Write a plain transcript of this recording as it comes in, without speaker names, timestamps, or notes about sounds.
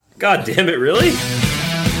God damn it, really?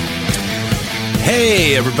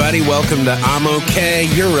 Hey, everybody. Welcome to I'm Okay,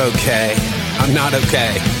 You're Okay. I'm not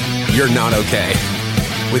okay. You're not okay.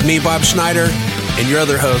 With me, Bob Schneider, and your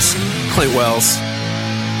other host, Clint Wells.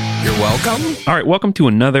 You're welcome. All right, welcome to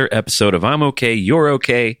another episode of I'm Okay, You're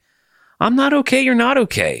Okay. I'm not okay, you're not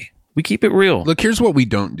okay. We keep it real. Look, here's what we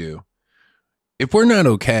don't do. If we're not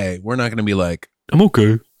okay, we're not going to be like, I'm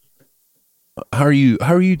okay. How are you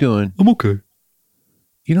doing? I'm okay.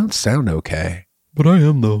 You don't sound okay. But I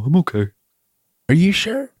am, though. I'm okay. Are you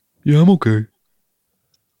sure? Yeah, I'm okay.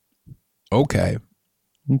 Okay.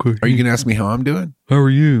 Okay. Are you going to ask me how I'm doing? How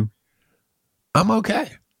are you? I'm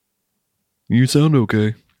okay. You sound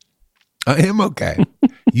okay. I am okay.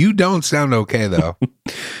 You don't sound okay, though.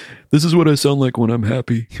 This is what I sound like when I'm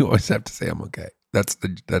happy. You always have to say I'm okay. That's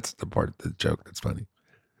the part of the joke that's funny.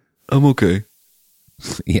 I'm okay.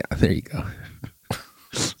 Yeah, there you go.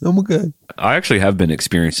 I'm okay. I actually have been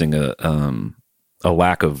experiencing a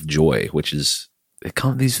lack of joy, which is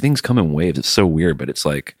these things come in waves. It's so weird, but it's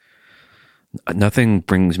like nothing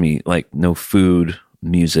brings me, like, no food,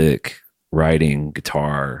 music, writing,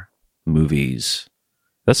 guitar, movies.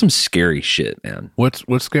 That's some scary shit, man. What's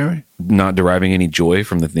scary? Not deriving any joy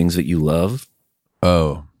from the things that you love.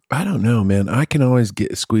 Oh, I don't know, man. I can always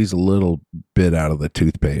squeeze a little bit out of the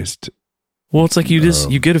toothpaste. Well, it's like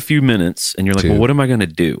you get a few minutes and you're like, well, what am I going to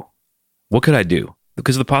do? What could I do?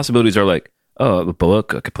 Because the possibilities are like, oh, a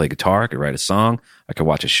book, I could play guitar, I could write a song, I could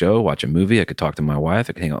watch a show, watch a movie, I could talk to my wife,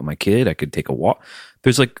 I could hang out with my kid, I could take a walk.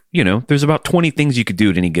 There's like, there's about 20 things you could do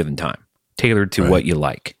at any given time, tailored to what you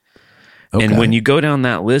like. Okay. And when you go down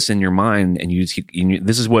that list in your mind and you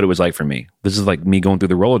this is what it was like for me. This is like me going through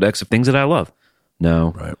the Rolodex of things that I love.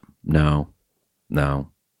 No, right. No.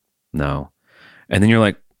 And then you're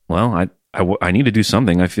like, well, I need to do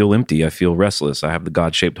something. I feel empty. I feel restless. I have the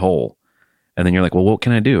God-shaped hole. And then you're like, well, what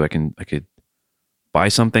can I do? I could buy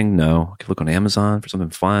something. No. I could look on Amazon for something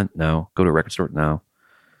fun. No. Go to a record store. No.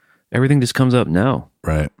 Everything just comes up. No.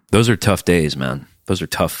 Right. Those are tough days, man. Those are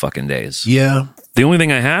tough fucking days. Yeah. The only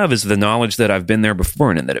thing I have is the knowledge that I've been there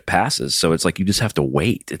before and that it passes. So it's like you just have to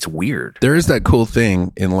wait. It's weird. There is that cool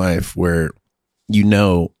thing in life where,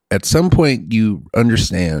 at some point you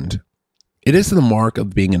understand it is the mark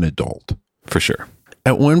of being an adult. For sure.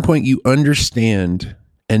 At one point you understand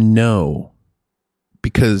and know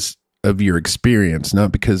because of your experience,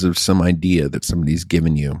 not because of some idea that somebody's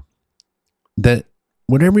given you, that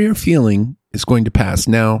whatever you're feeling is going to pass.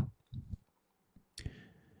 Now,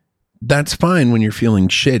 that's fine when you're feeling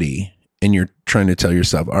shitty and you're trying to tell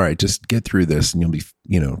yourself, all right, just get through this and you'll be,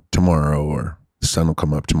 tomorrow, or the sun will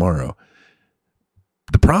come up tomorrow.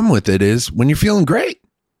 The problem with it is when you're feeling great,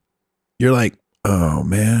 you're like, oh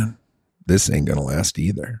man, this ain't going to last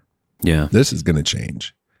either. Yeah. This is going to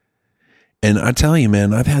change. And I tell you,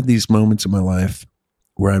 man, I've had these moments in my life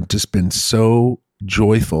where I've just been so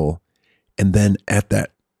joyful. And then at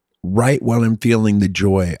that, right while I'm feeling the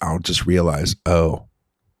joy, I'll just realize, oh,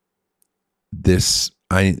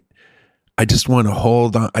 I just want to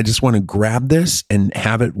hold on. I just want to grab this and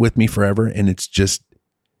have it with me forever. And it's just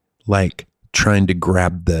like trying to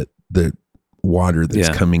grab the water that's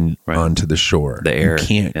coming onto the shore. The air.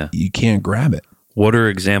 You can't grab it. What are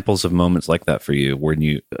examples of moments like that for you?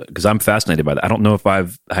 When because I'm fascinated by that. I don't know if I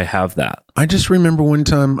have that. I just remember one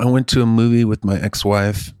time I went to a movie with my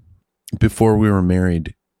ex-wife before we were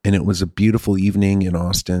married, and it was a beautiful evening in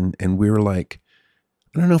Austin. And we were like,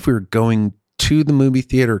 I don't know if we were going to the movie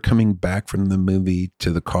theater or coming back from the movie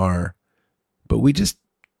to the car, but we just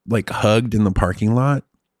like hugged in the parking lot.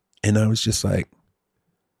 And I was just like,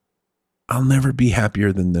 I'll never be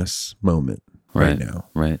happier than this moment right now.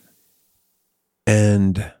 Right.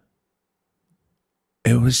 And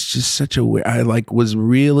it was just such a weird, I was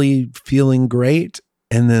really feeling great.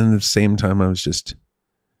 And then at the same time, I was just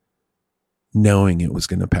knowing it was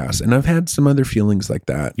going to pass. And I've had some other feelings like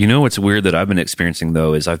that. What's weird that I've been experiencing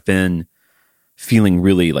though, is I've been feeling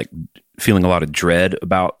a lot of dread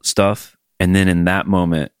about stuff. And then in that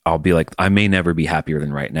moment, I'll be like, I may never be happier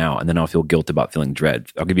than right now. And then I'll feel guilt about feeling dread.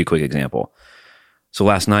 I'll give you a quick example. So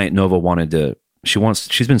last night, Nova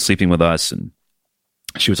she's been sleeping with us, and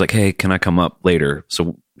she was like, hey, can I come up later?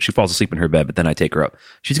 So she falls asleep in her bed, but then I take her up.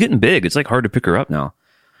 She's getting big. It's like hard to pick her up now.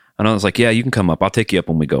 And I was like, yeah, you can come up. I'll take you up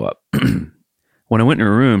when we go up. When I went in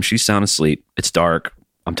her room, she's sound asleep. It's dark.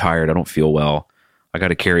 I'm tired. I don't feel well. I got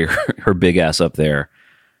to carry her big ass up there.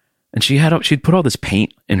 And she'd put all this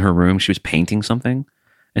paint in her room. She was painting something,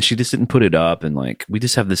 and she just didn't put it up. And we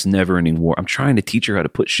just have this never ending war. I'm trying to teach her how to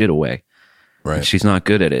put shit away. Right. And she's not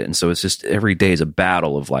good at it. And so it's just every day is a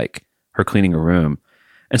battle of her cleaning her room.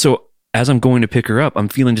 And so as I'm going to pick her up, I'm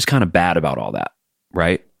feeling just kind of bad about all that.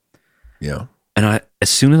 Right. Yeah. And as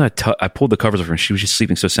soon as I pulled the covers off her, and she was just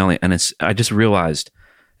sleeping so soundly, and I just realized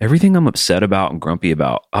everything I'm upset about and grumpy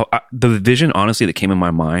about. The vision, honestly, that came in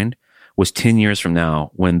my mind was 10 years from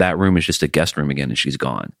now when that room is just a guest room again and she's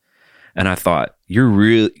gone. And I thought,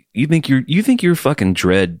 you think you're fucking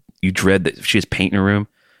you dread that she has paint in her room.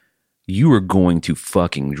 You are going to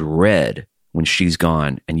fucking dread when she's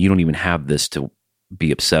gone, and you don't even have this to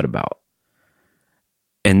be upset about.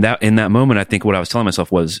 And that in that moment, I think what I was telling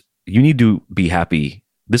myself was, you need to be happy.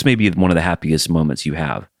 This may be one of the happiest moments you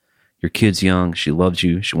have. Your kid's young. She loves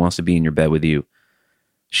you. She wants to be in your bed with you.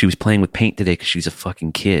 She was playing with paint today because she's a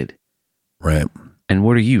fucking kid. Right. And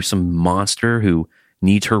what are you, some monster who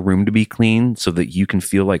needs her room to be clean so that you can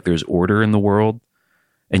feel like there's order in the world?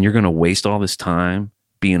 And you're going to waste all this time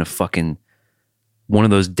being a fucking one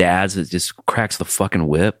of those dads that just cracks the fucking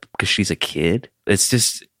whip because she's a kid. It's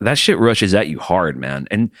just, that shit rushes at you hard, man.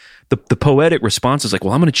 And the poetic response is like,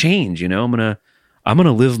 well, I'm going to change, I'm going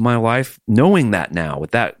to live my life knowing that now,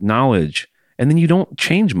 with that knowledge. And then you don't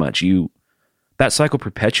change much. That cycle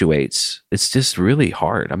perpetuates. It's just really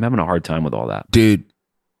hard. I'm having a hard time with all that. Dude,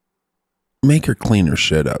 make her clean her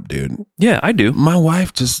shit up, dude. Yeah, I do. My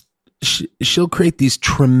wife she'll create these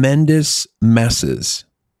tremendous messes.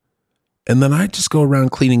 And then I just go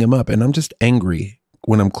around cleaning them up, and I'm just angry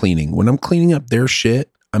when I'm cleaning. When I'm cleaning up their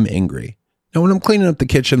shit, I'm angry. Now, when I'm cleaning up the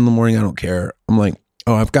kitchen in the morning, I don't care. I'm like,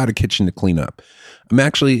 oh, I've got a kitchen to clean up. I'm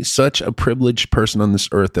actually such a privileged person on this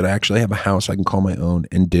earth that I actually have a house I can call my own,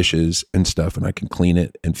 and dishes and stuff, and I can clean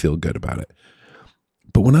it and feel good about it.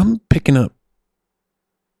 But when I'm picking up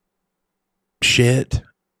shit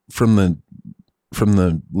from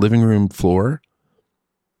the living room floor,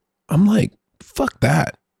 I'm like, fuck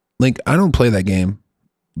that. Like, I don't play that game.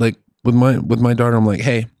 Like with my daughter, I'm like,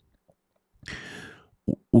 hey,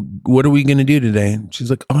 what are we going to do today?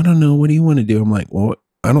 She's like, oh, I don't know. What do you want to do? I'm like, well,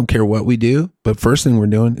 I don't care what we do, but first thing we're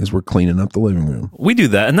doing is we're cleaning up the living room. We do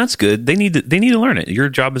that, and that's good. They need to learn it. Your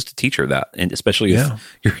job is to teach her that, and especially if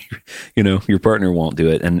your partner won't do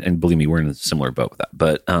it. And believe me, we're in a similar boat with that.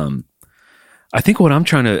 But I think what I'm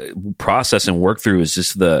trying to process and work through is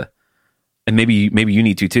just and maybe you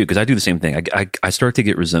need to too, because I do the same thing. I start to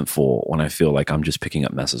get resentful when I feel like I'm just picking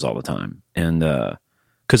up messes all the time, and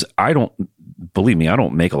because I don't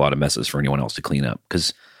make a lot of messes for anyone else to clean up,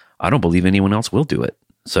 because I don't believe anyone else will do it.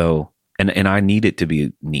 So, and I need it to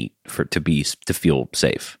be neat to feel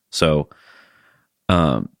safe. So,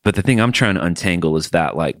 but the thing I'm trying to untangle is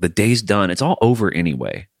that, like, the day's done, it's all over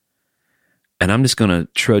anyway, and I'm just gonna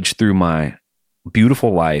trudge through my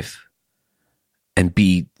beautiful life and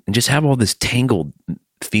just have all this tangled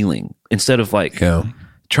feeling instead of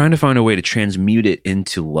trying to find a way to transmute it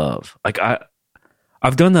into love. Like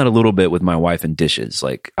I've done that a little bit with my wife and dishes.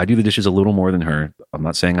 Like, I do the dishes a little more than her. I'm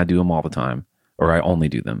not saying I do them all the time, or I only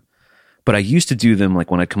do them, but I used to do them like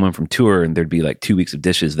when I come home from tour and there'd be like 2 weeks of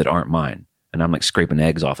dishes that aren't mine, and I'm like scraping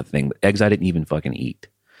eggs off a thing, eggs I didn't even fucking eat,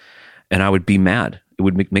 and I would be mad. It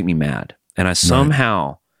would make me mad, and I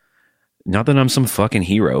somehow, not that I'm some fucking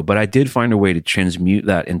hero, but I did find a way to transmute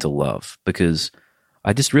that into love, because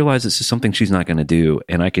I just realized this is something she's not going to do,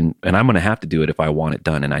 and I'm going to have to do it if I want it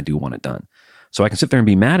done, and I do want it done. So I can sit there and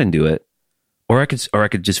be mad and do it, or I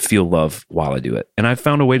could just feel love while I do it. And I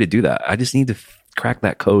found a way to do that. I just need to crack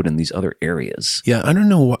that code in these other areas. Yeah, I don't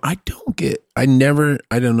know what I don't get. I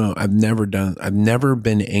don't know. I've never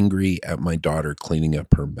been angry at my daughter cleaning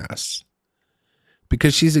up her mess,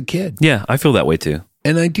 because she's a kid. Yeah, I feel that way too.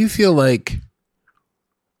 And I do feel like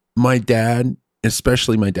my dad,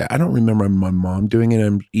 especially my dad, I don't remember my mom doing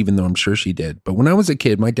it, even though I'm sure she did. But when I was a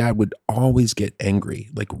kid, my dad would always get angry,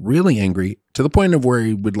 like really angry, to the point of where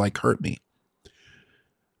he would like hurt me,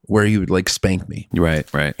 where he would like spank me. Right.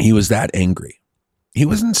 He was that angry. He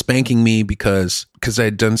wasn't spanking me because I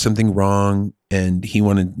had done something wrong, and he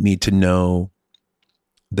wanted me to know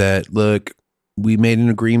that, look, we made an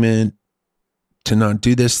agreement to not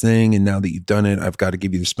do this thing, and now that you've done it, I've got to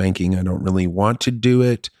give you the spanking. I don't really want to do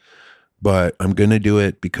it, but I'm going to do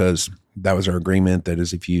it because that was our agreement. That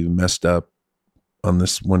is, if you messed up on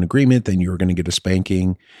this one agreement, then you were going to get a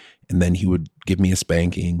spanking. And then he would give me a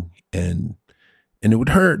spanking, and it would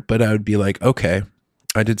hurt, but I would be like, okay,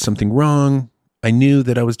 I did something wrong. I knew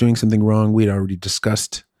that I was doing something wrong. We'd already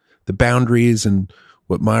discussed the boundaries and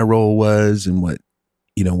what my role was and what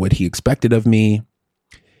he expected of me.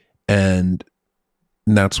 And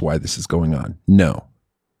that's why this is going on. No,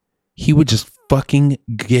 he would just fucking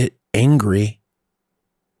get angry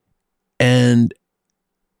and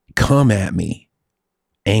come at me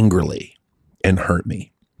angrily and hurt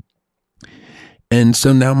me. And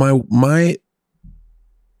so now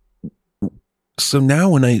so now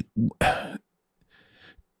when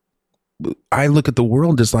I look at the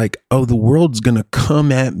world as like, oh, the world's going to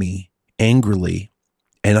come at me angrily,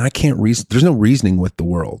 and I can't reason. There's no reasoning with the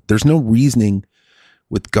world. There's no reasoning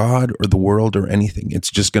with God or the world or anything.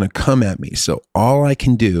 It's just going to come at me. So all I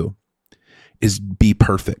can do is be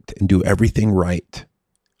perfect and do everything right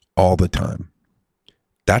all the time.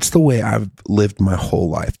 That's the way I've lived my whole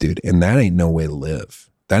life, dude. And that ain't no way to live.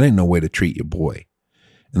 That ain't no way to treat your boy.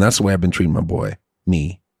 And that's the way I've been treating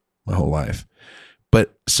me, my whole life.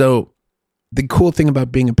 But so the cool thing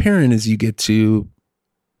about being a parent is you get to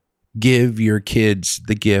give your kids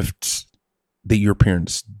the gifts that your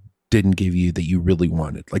parents didn't give you, that you really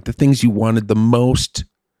wanted. Like the things you wanted the most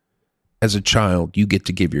as a child, you get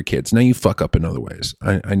to give your kids. Now you fuck up in other ways.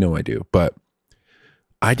 I know I do, but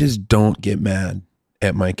I just don't get mad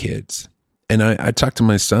at my kids. And I talked to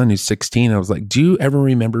my son who's 16. I was like, do you ever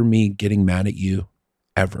remember me getting mad at you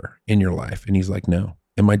ever in your life? And he's like, no.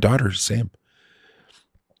 And my daughter's the same.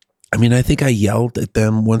 I mean, I think I yelled at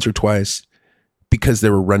them once or twice because they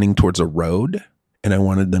were running towards a road and I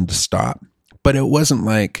wanted them to stop. But it wasn't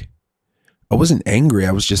like, I wasn't angry.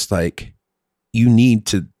 I was just like, you need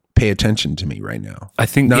to pay attention to me right now. I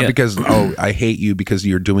think not because, oh, I hate you because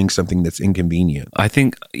you're doing something that's inconvenient. I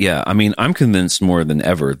think, yeah. I mean, I'm convinced more than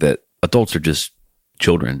ever that adults are just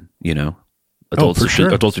children, you know? Adults are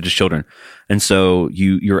just children. And so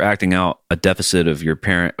you're acting out a deficit of your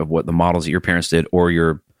parent, of what the models that your parents did, or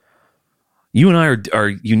you and I are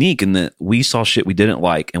unique in that we saw shit we didn't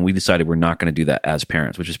like and we decided we're not going to do that as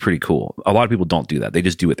parents, which is pretty cool. A lot of people don't do that. They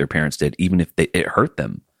just do what their parents did, even if it hurt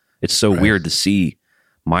them. It's so weird to see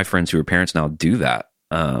my friends who are parents now do that.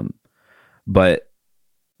 But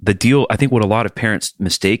the deal, I think what a lot of parents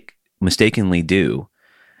mistakenly do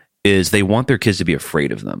is they want their kids to be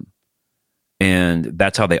afraid of them. And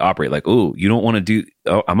that's how they operate. Like, oh, you don't want to do,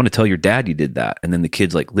 oh, I'm going to tell your dad you did that. And then the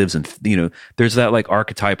kid's like lives in, you know, there's that like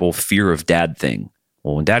archetypal fear of dad thing.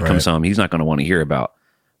 Well, when dad comes home, he's not going to want to hear about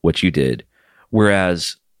what you did.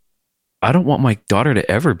 Whereas I don't want my daughter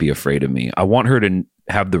to ever be afraid of me. I want her to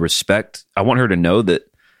have the respect. I want her to know that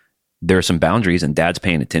there are some boundaries and dad's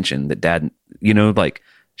paying attention, that dad, you know, like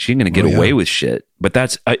she ain't going to get away with shit.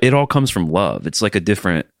 But it all comes from love. It's like a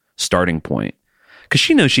different starting point. Because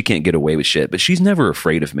she knows she can't get away with shit, but she's never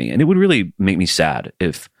afraid of me. And it would really make me sad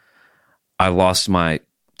if I lost my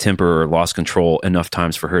temper or lost control enough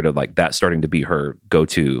times for her to like that starting to be her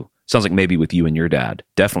go-to. Sounds like maybe with you and your dad,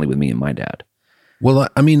 definitely with me and my dad. Well,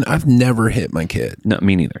 I mean, I've never hit my kid. No,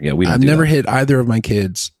 me neither. Yeah, I've never hit either of my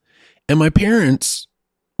kids. And my parents,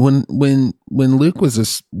 when Luke was a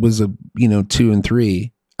 2 and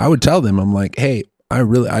 3, I would tell them, I'm like, hey, I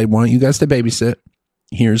want you guys to babysit.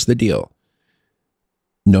 Here's the deal.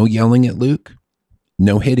 No yelling at Luke,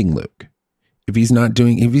 no hitting Luke. If he's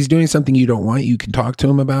doing something you don't want, you can talk to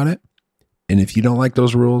him about it. And if you don't like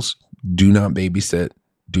those rules, do not babysit.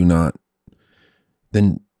 Do not.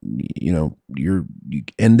 Then, you know,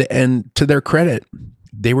 and to their credit,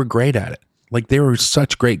 they were great at it. Like they were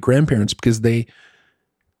such great grandparents because they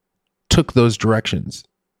took those directions.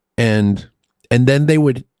 And then they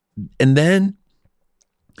would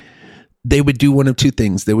do one of two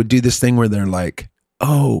things. They would do this thing where they're like,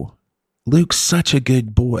 oh, Luke's such a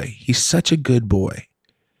good boy. He's such a good boy.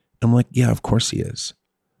 I'm like, yeah, of course he is.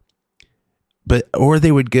 But, or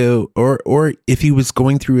they would go, or if he was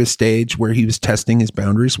going through a stage where he was testing his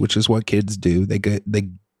boundaries, which is what kids do. They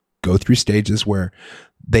go through stages where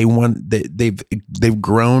they've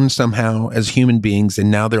grown somehow as human beings. And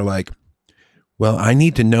now they're like, well, I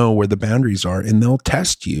need to know where the boundaries are, and they'll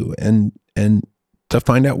test you and to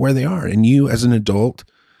find out where they are. And you as an adult,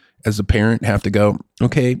 as a parent, have to go,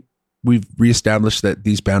 okay, we've reestablished that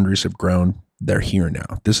these boundaries have grown. They're here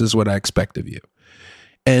now. This is what I expect of you.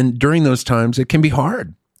 And during those times, it can be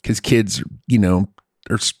hard because kids, you know,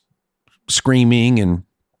 are screaming and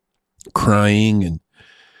crying and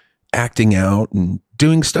acting out and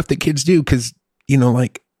doing stuff that kids do. Because, you know,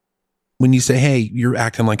 like when you say, hey, you're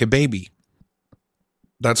acting like a baby,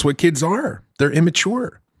 that's what kids are. They're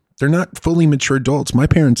immature. They're not fully mature adults. My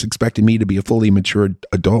parents expected me to be a fully mature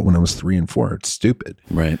adult when I was 3 and 4. It's stupid.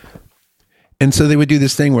 Right. And so they would do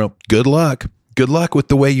this thing where, good luck with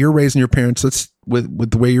the way you're raising your parents.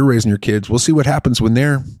 With the way you're raising your kids. We'll see what happens when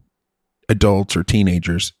they're adults or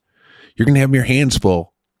teenagers. You're going to have your hands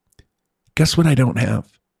full. Guess what I don't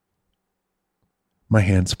have? My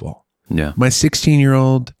hands full. Yeah. My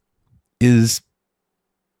 16-year-old is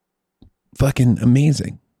fucking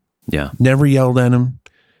amazing. Yeah. Never yelled at him.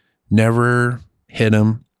 Never hit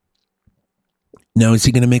him. Now, is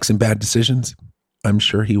he going to make some bad decisions? I'm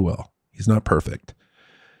sure he will. He's not perfect.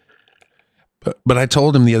 But I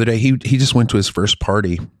told him the other day, he just went to his first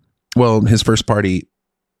party. Well, his first party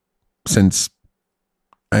since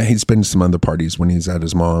he's been to some other parties when he's at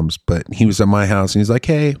his mom's, but he was at my house and he's like,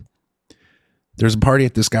 hey, there's a party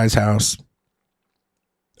at this guy's house.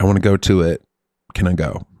 I want to go to it. Can I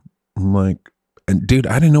go? I'm like, and dude,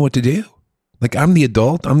 I didn't know what to do. Like, I'm the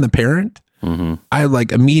adult. I'm the parent. Mm-hmm. I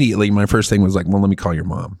like immediately, my first thing was like, well, let me call your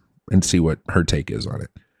mom and see what her take is on it.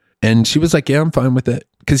 And she was like, yeah, I'm fine with it.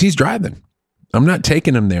 Cause he's driving. I'm not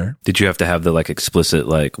taking him there. Did you have to have the like explicit,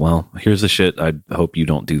 like, well, here's the shit I hope you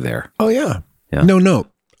don't do there? Oh yeah. Yeah.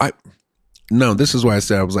 No, this is why I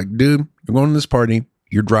said, I was like, dude, you're going to this party.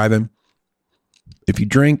 You're driving. If you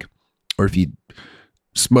drink or if you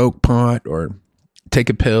smoke pot or take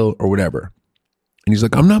a pill or whatever. And he's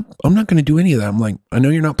like, I'm not going to do any of that. I'm like, I know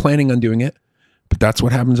you're not planning on doing it, but that's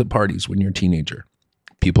what happens at parties when you're a teenager.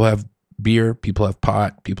 People have beer, people have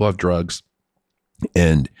pot, people have drugs,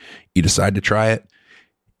 and you decide to try it.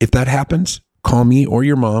 If that happens, call me or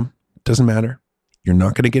your mom. Doesn't matter. You're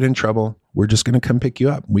not going to get in trouble. We're just going to come pick you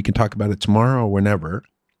up. We can talk about it tomorrow or whenever,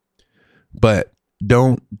 but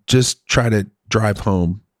don't just try to drive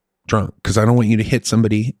home drunk, because I don't want you to hit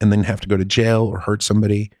somebody and then have to go to jail or hurt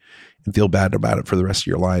somebody and feel bad about it for the rest of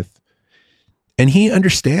your life. And he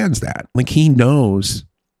understands that. Like, he knows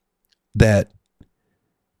that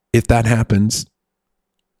if that happens,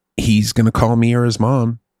 he's going to call me or his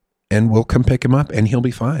mom and we'll come pick him up and he'll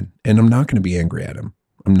be fine. And I'm not going to be angry at him.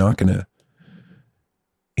 I'm not going to,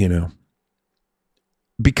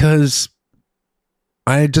 because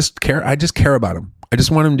I just care about him. I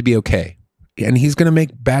just want him to be okay. And he's going to make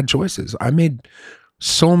bad choices. I made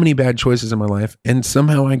so many bad choices in my life, and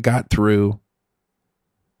somehow I got through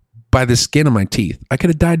by the skin of my teeth. I could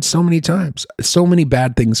have died so many times. So many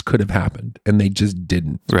bad things could have happened, and they just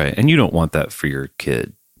didn't. Right. And you don't want that for your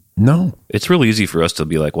kid. No. It's really easy for us to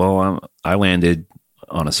be like, well, I landed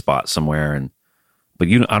on a spot somewhere, but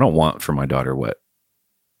I don't want for my daughter what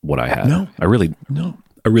I had. No. I really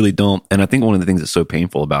don't. And I think one of the things that's so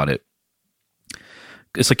painful about it,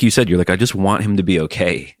 it's like you said, you're like, I just want him to be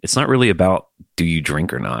okay. It's not really about, do you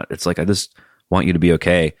drink or not? It's like, I just want you to be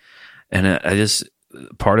okay. And I just,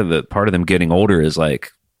 part of them getting older is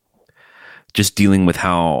like just dealing with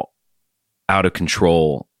how out of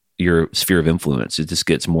control your sphere of influence. It just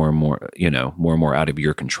gets more and more, more and more out of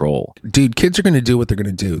your control. Dude, kids are going to do what they're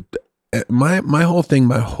going to do. My whole thing,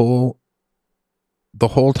 the whole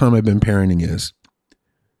time I've been parenting is,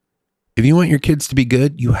 if you want your kids to be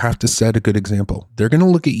good, you have to set a good example. They're going to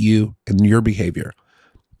look at you and your behavior.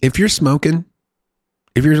 If you're smoking,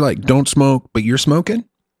 if you're like, don't smoke, but you're smoking,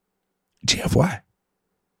 GFY.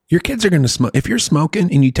 Your kids are going to smoke. If you're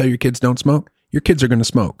smoking and you tell your kids don't smoke, your kids are going to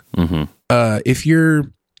smoke. Mm-hmm. If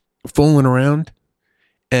you're fooling around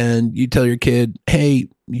and you tell your kid, hey,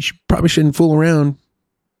 you probably shouldn't fool around.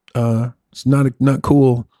 It's not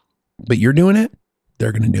cool, but you're doing it,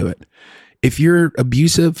 they're going to do it. If you're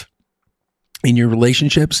abusive in your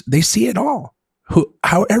relationships, they see it all.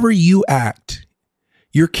 However you act,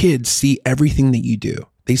 your kids see everything that you do.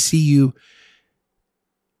 They see you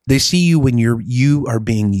when you are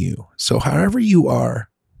being you. So however you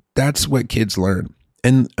are, that's what kids learn.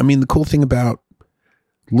 And I mean, the cool thing about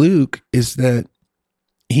Luke is that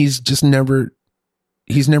he's never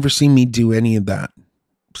seen me do any of that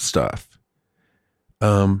stuff.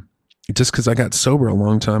 Just because I got sober a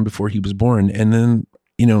long time before he was born. And then,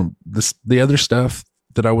 the other stuff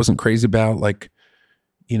that I wasn't crazy about, like,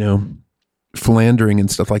 philandering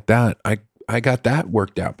and stuff like that, I got that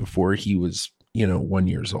worked out before he was, 1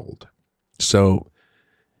 year old. So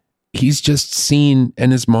he's just seen,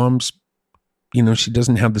 and his mom's, she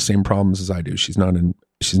doesn't have the same problems as I do. She's not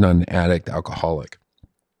an addict, alcoholic.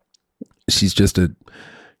 She's just a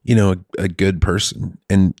good person.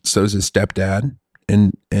 And so is his stepdad.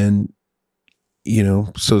 And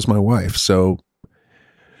so's my wife. So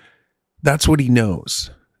that's what he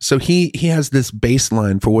knows. So he has this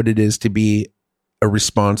baseline for what it is to be a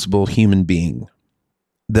responsible human being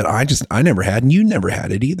that I never had, and you never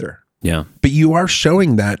had it either. Yeah. But you are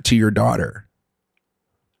showing that to your daughter,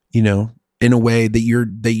 in a way that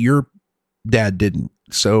your dad didn't.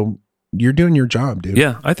 So you're doing your job, dude.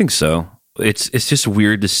 Yeah, I think so. It's just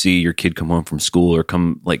weird to see your kid come home from school or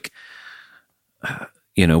come like,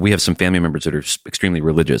 we have some family members that are extremely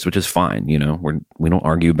religious, which is fine. We don't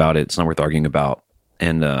argue about it. It's not worth arguing about.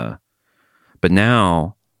 And, but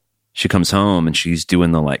now she comes home and she's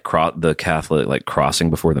doing the Catholic, crossing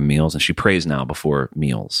before the meals, and she prays now before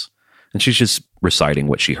meals, and she's just reciting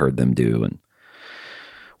what she heard them do. And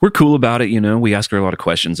we're cool about it. We ask her a lot of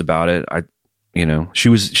questions about it. She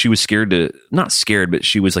was scared not scared, but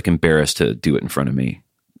she was like embarrassed to do it in front of me.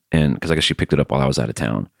 And cause I guess she picked it up while I was out of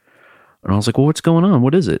town. And I was like, well, what's going on?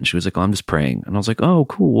 What is it? And she was like, oh, I'm just praying. And I was like, oh,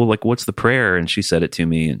 cool. Well, like, what's the prayer? And she said it to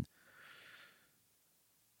me. And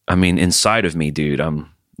I mean, inside of me, dude,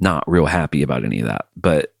 I'm not real happy about any of that.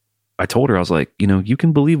 But I told her, I was like, you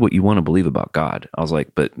can believe what you want to believe about God. I was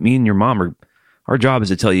like, but me and your mom our job is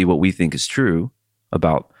to tell you what we think is true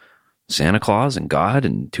about Santa Claus and God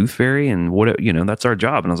and Tooth Fairy and what, that's our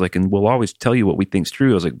job. And I was like, and we'll always tell you what we think's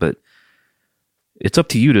true. I was like, but it's up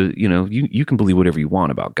to you to, you can believe whatever you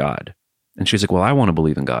want about God. And she's like, well, I want to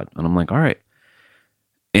believe in God. And I'm like, all right.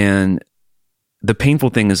 And the painful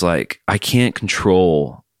thing is like, I can't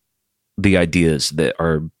control the ideas that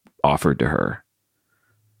are offered to her.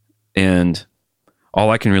 And all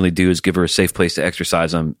I can really do is give her a safe place to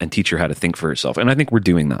exercise them and teach her how to think for herself. And I think we're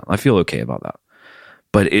doing that. I feel okay about that.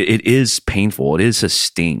 But it is painful. It is a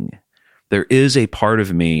sting. There is a part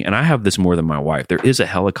of me, and I have this more than my wife, there is a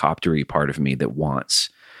helicoptery part of me that wants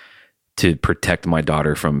to protect my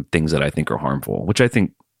daughter from things that I think are harmful, which I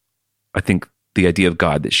think the idea of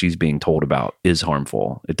God that she's being told about is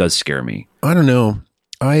harmful. It does scare me. I don't know.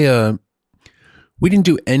 We didn't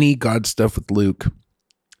do any God stuff with Luke.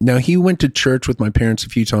 Now, he went to church with my parents a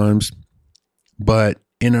few times, but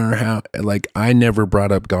in our house, like, I never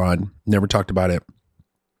brought up God, never talked about it.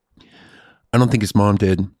 I don't think his mom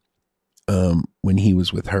did when he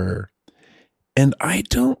was with her. And I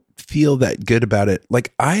don't feel that good about it.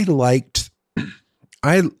 Like, I liked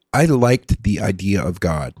the idea of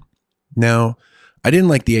God. Now, I didn't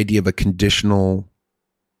like the idea of a conditional,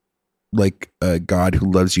 like a God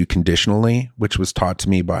who loves you conditionally, which was taught to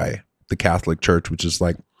me by the Catholic Church, which is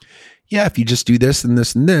like, yeah, if you just do this and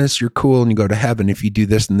this and this, you're cool and you go to heaven. If you do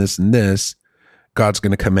this and this and this, God's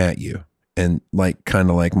going to come at you. And like, kind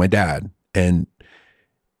of like my dad. And,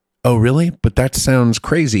 oh, really? But that sounds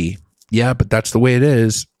crazy. Yeah, but that's the way it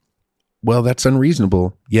is. Well, that's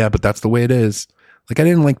unreasonable. Yeah, but that's the way it is. Like, I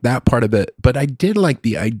didn't like that part of it, but I did like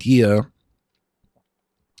the idea.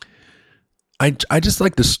 I just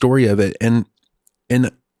like the story of it. And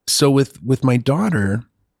so with my daughter,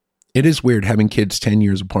 it is weird having kids 10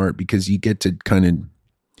 years apart because you get to kind of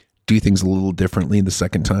do things a little differently the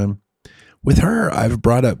second time. With her, I've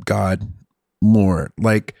brought up God more.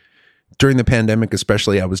 Like, during the pandemic,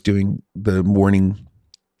 especially, I was doing the morning,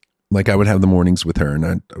 like I would have the mornings with her, and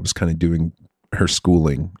I was kind of doing her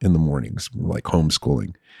schooling in the mornings, like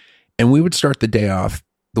homeschooling. And we would start the day off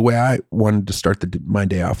the way I wanted to start my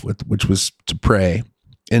day off with, which was to pray.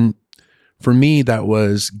 And for me, that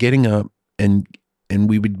was getting up and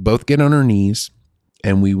we would both get on our knees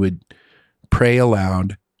and we would pray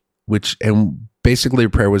aloud, and basically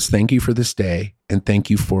the prayer was, thank you for this day and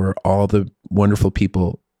thank you for all the wonderful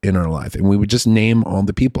people in our life. And we would just name all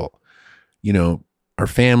the people, our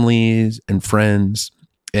families and friends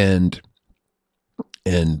and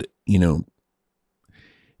and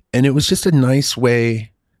it was just a nice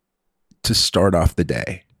way to start off the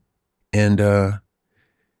day. And I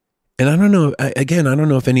don't know, I don't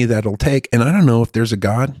know if any of that'll take, and I don't know if there's a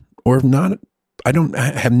God or if not. I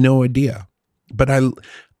have no idea, but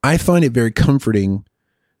I find it very comforting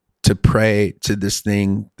to pray to this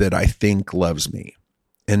thing that I think loves me.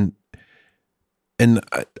 And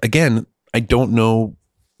again, I don't know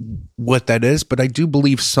what that is, but I do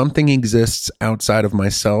believe something exists outside of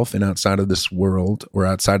myself and outside of this world or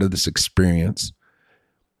outside of this experience.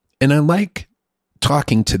 And I like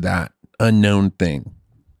talking to that unknown thing.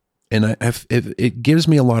 And it gives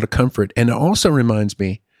me a lot of comfort. And it also reminds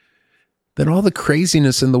me that all the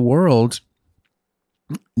craziness in the world,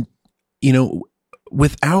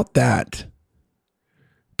 without that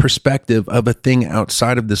perspective of a thing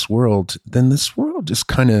outside of this world, then this world just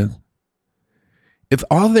kind of, if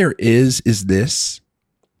all there is this,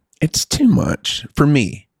 it's too much for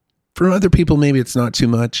me. For other people, maybe it's not too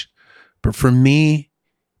much. But for me,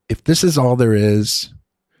 if this is all there is,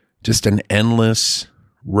 just an endless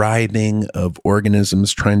writhing of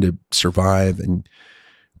organisms trying to survive and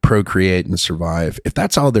procreate and survive, if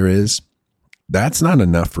that's all there is, that's not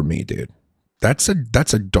enough for me, dude. That's a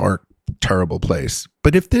dark, terrible place.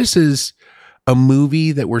 But if this is a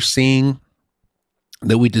movie that we're seeing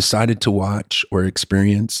that we decided to watch or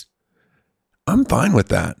experience, I'm fine with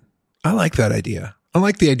that. I like that idea. I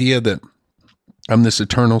like the idea that I'm this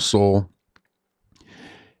eternal soul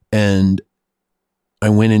and I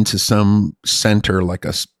went into some center like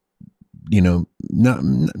a,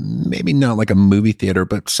 maybe not like a movie theater,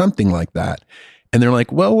 but something like that. And they're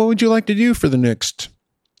like, well, what would you like to do for the next,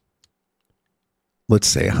 let's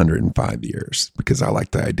say 105 years? Because I like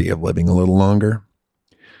the idea of living a little longer.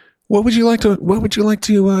 What would you like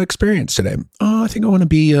to experience today? Oh, I think I want to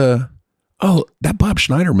be, that Bob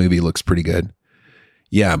Schneider movie looks pretty good.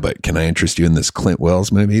 Yeah, but can I interest you in this Clint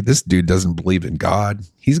Wells movie? This dude doesn't believe in God.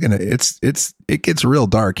 He's gonna. It gets real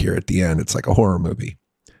dark here at the end. It's like a horror movie.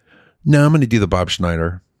 No, I'm gonna do the Bob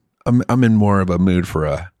Schneider. I'm in more of a mood for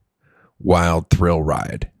a wild thrill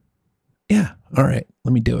ride. Yeah, all right,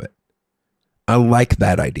 let me do it. I like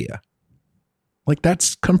that idea. Like,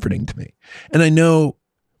 that's comforting to me. And I know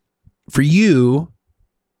for you,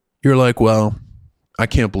 you're like, well, I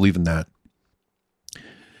can't believe in that.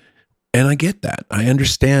 And I get that. I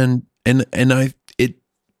understand. And it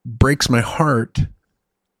breaks my heart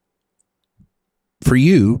for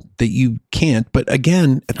you that you can't. But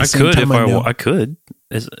again, at the same time, I could.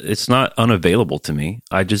 It's not unavailable to me.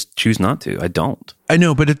 I just choose not to. I don't. I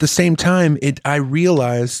know, but at the same time, I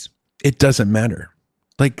realize it doesn't matter.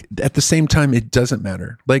 Like, at the same time, it doesn't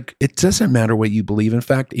matter. Like, it doesn't matter what you believe. In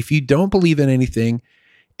fact, if you don't believe in anything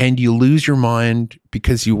and you lose your mind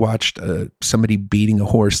because you watched somebody beating a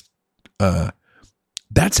horse,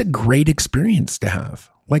 that's a great experience to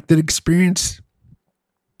have. Like, that experience.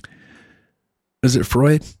 Is it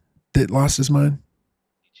Freud that lost his mind?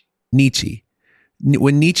 Nietzsche.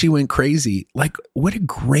 When Nietzsche went crazy, like, what a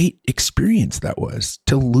great experience that was,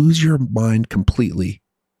 to lose your mind completely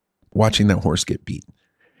watching that horse get beat.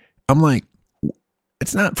 I'm like,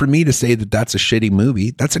 it's not for me to say that that's a shitty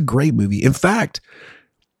movie. That's a great movie. In fact,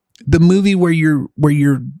 the movie where you're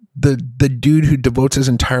the dude who devotes his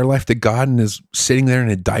entire life to God and is sitting there in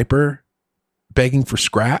a diaper begging for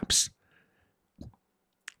scraps,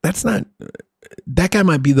 that guy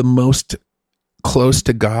might be the most close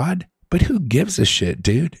to God, but who gives a shit,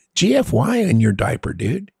 dude? GFY in your diaper,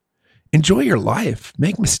 dude. Enjoy your life.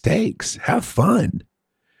 Make mistakes. Have fun.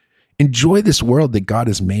 Enjoy this world that God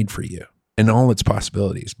has made for you and all its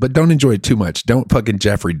possibilities, but don't enjoy it too much. Don't fucking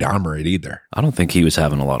Jeffrey Dahmer it either. I don't think he was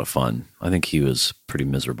having a lot of fun. I think he was pretty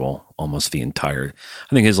miserable almost the entire.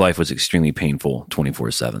 I think his life was extremely painful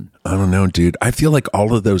 24/7. I don't know, dude. I feel like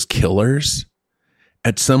all of those killers,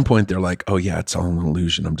 at some point, they're like, oh yeah, it's all an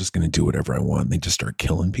illusion. I'm just going to do whatever I want. And they just start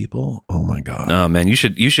killing people. Oh my God. Oh man, you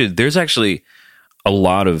should. There's actually a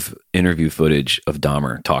lot of interview footage of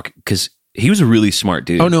Dahmer talk, because he was a really smart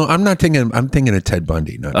dude. Oh no, I'm thinking of Ted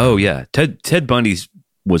Bundy. Yeah. Ted Bundy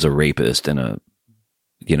was a rapist and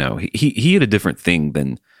he had a different thing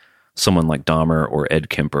than someone like Dahmer or Ed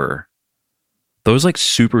Kemper. Those like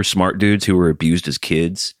super smart dudes who were abused as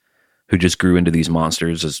kids, who just grew into these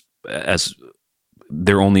monsters as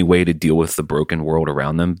their only way to deal with the broken world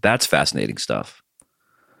around them. That's fascinating stuff.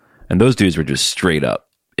 And those dudes were just straight up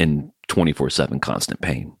in 24/7 constant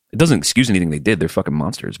pain. It doesn't excuse anything they did. They're fucking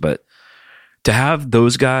monsters. But to have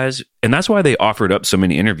those guys, and that's why they offered up so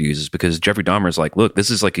many interviews, is because Jeffrey Dahmer is like, look,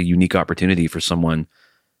 this is like a unique opportunity for someone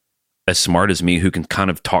as smart as me who can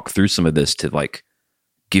kind of talk through some of this to like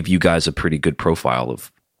give you guys a pretty good profile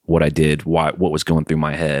of what I did, what was going through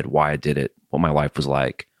my head, why I did it, what my life was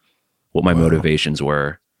like, what my motivations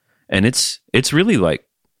were. And it's really like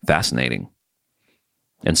fascinating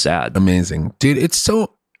and sad. Amazing. Dude,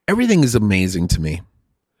 everything is amazing to me.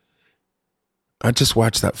 I just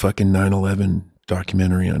watched that fucking 9/11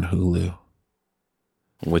 documentary on Hulu.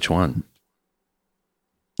 Which one?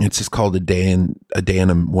 It's just called One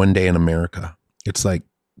Day in America. It's like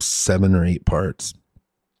 7 or 8 parts.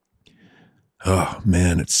 Oh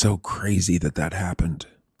man, it's so crazy that happened.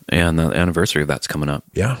 And the anniversary of that's coming up.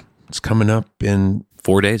 Yeah, it's coming up in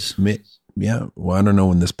 4 days. Yeah, well, I don't know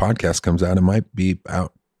when this podcast comes out. It might be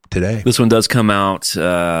out today. This one does come out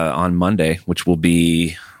on Monday, which will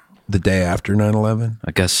be the day after 9/11.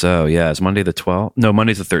 I guess so. Yeah, it's Monday the 12th. No,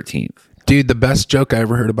 Monday's the 13th. Dude, the best joke I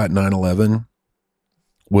ever heard about 9/11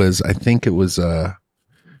 was, I think it was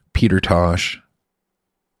Peter Tosh.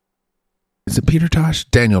 Is it Peter Tosh?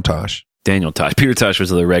 Daniel Tosh. Daniel Tosh. Peter Tosh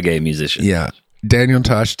was the reggae musician. Yeah. Daniel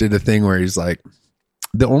Tosh did a thing where he's like,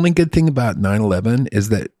 the only good thing about 9/11 is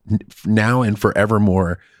that now and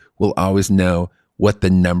forevermore, we'll always know what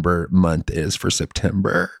the month is for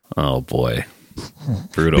September. Oh boy.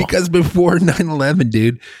 Brutal. Because before 9/11,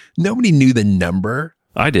 dude, nobody knew the number.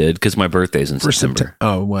 I did, because my birthday's in September.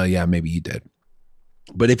 Oh, well, yeah, maybe you did.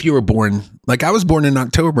 But if you were born, like I was born in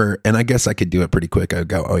October, and I guess I could do it pretty quick. I would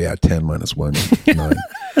go, oh yeah, 10 minus 1, 9.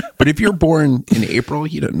 But if you're born in April,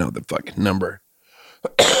 you don't know the fucking number.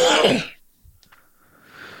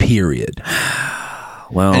 Period.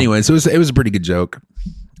 Well, anyways, it was a pretty good joke.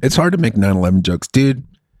 It's hard to make 9/11 jokes, dude.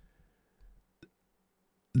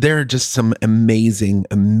 There are just some amazing,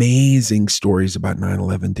 amazing stories about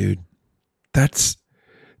 9/11, dude. That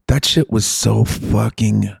shit was so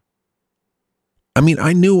fucking. I mean,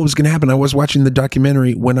 I knew what was going to happen. I was watching the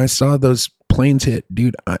documentary when I saw those planes hit,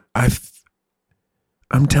 dude.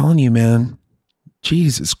 I'm telling you, man.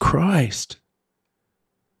 Jesus Christ.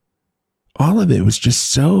 all of it was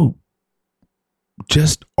just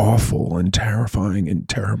awful and terrifying and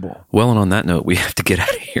terrible. Well, and on that note, we have to get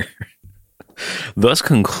out of here. Thus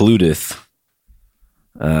concludeth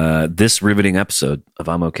this riveting episode of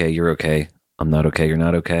I'm okay, you're okay, I'm not okay, you're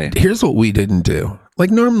not okay. Here's what we didn't do.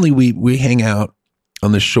 Like normally we hang out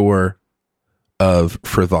on the shore of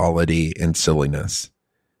frivolity and silliness.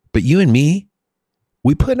 But you and me,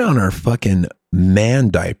 we put on our fucking man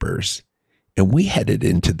diapers and we headed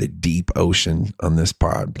into the deep ocean on this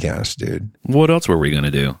podcast, dude. What else were we going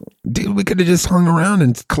to do? Dude, we could have just hung around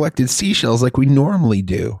and collected seashells like we normally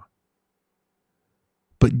do.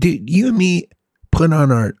 But dude, you and me put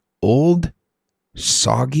on our old,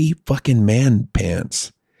 soggy fucking man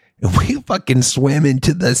pants and we fucking swam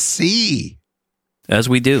into the sea. As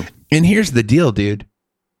we do. And here's the deal, dude.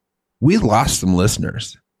 We lost some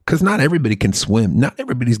listeners because not everybody can swim. Not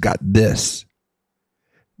everybody's got this.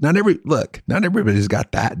 Not everybody's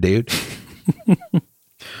got that, dude.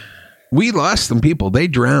 We lost some people. They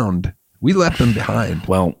drowned. We left them behind.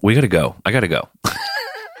 Well, we got to go. I got to go.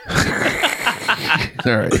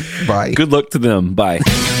 All right. Bye. Good luck to them. Bye.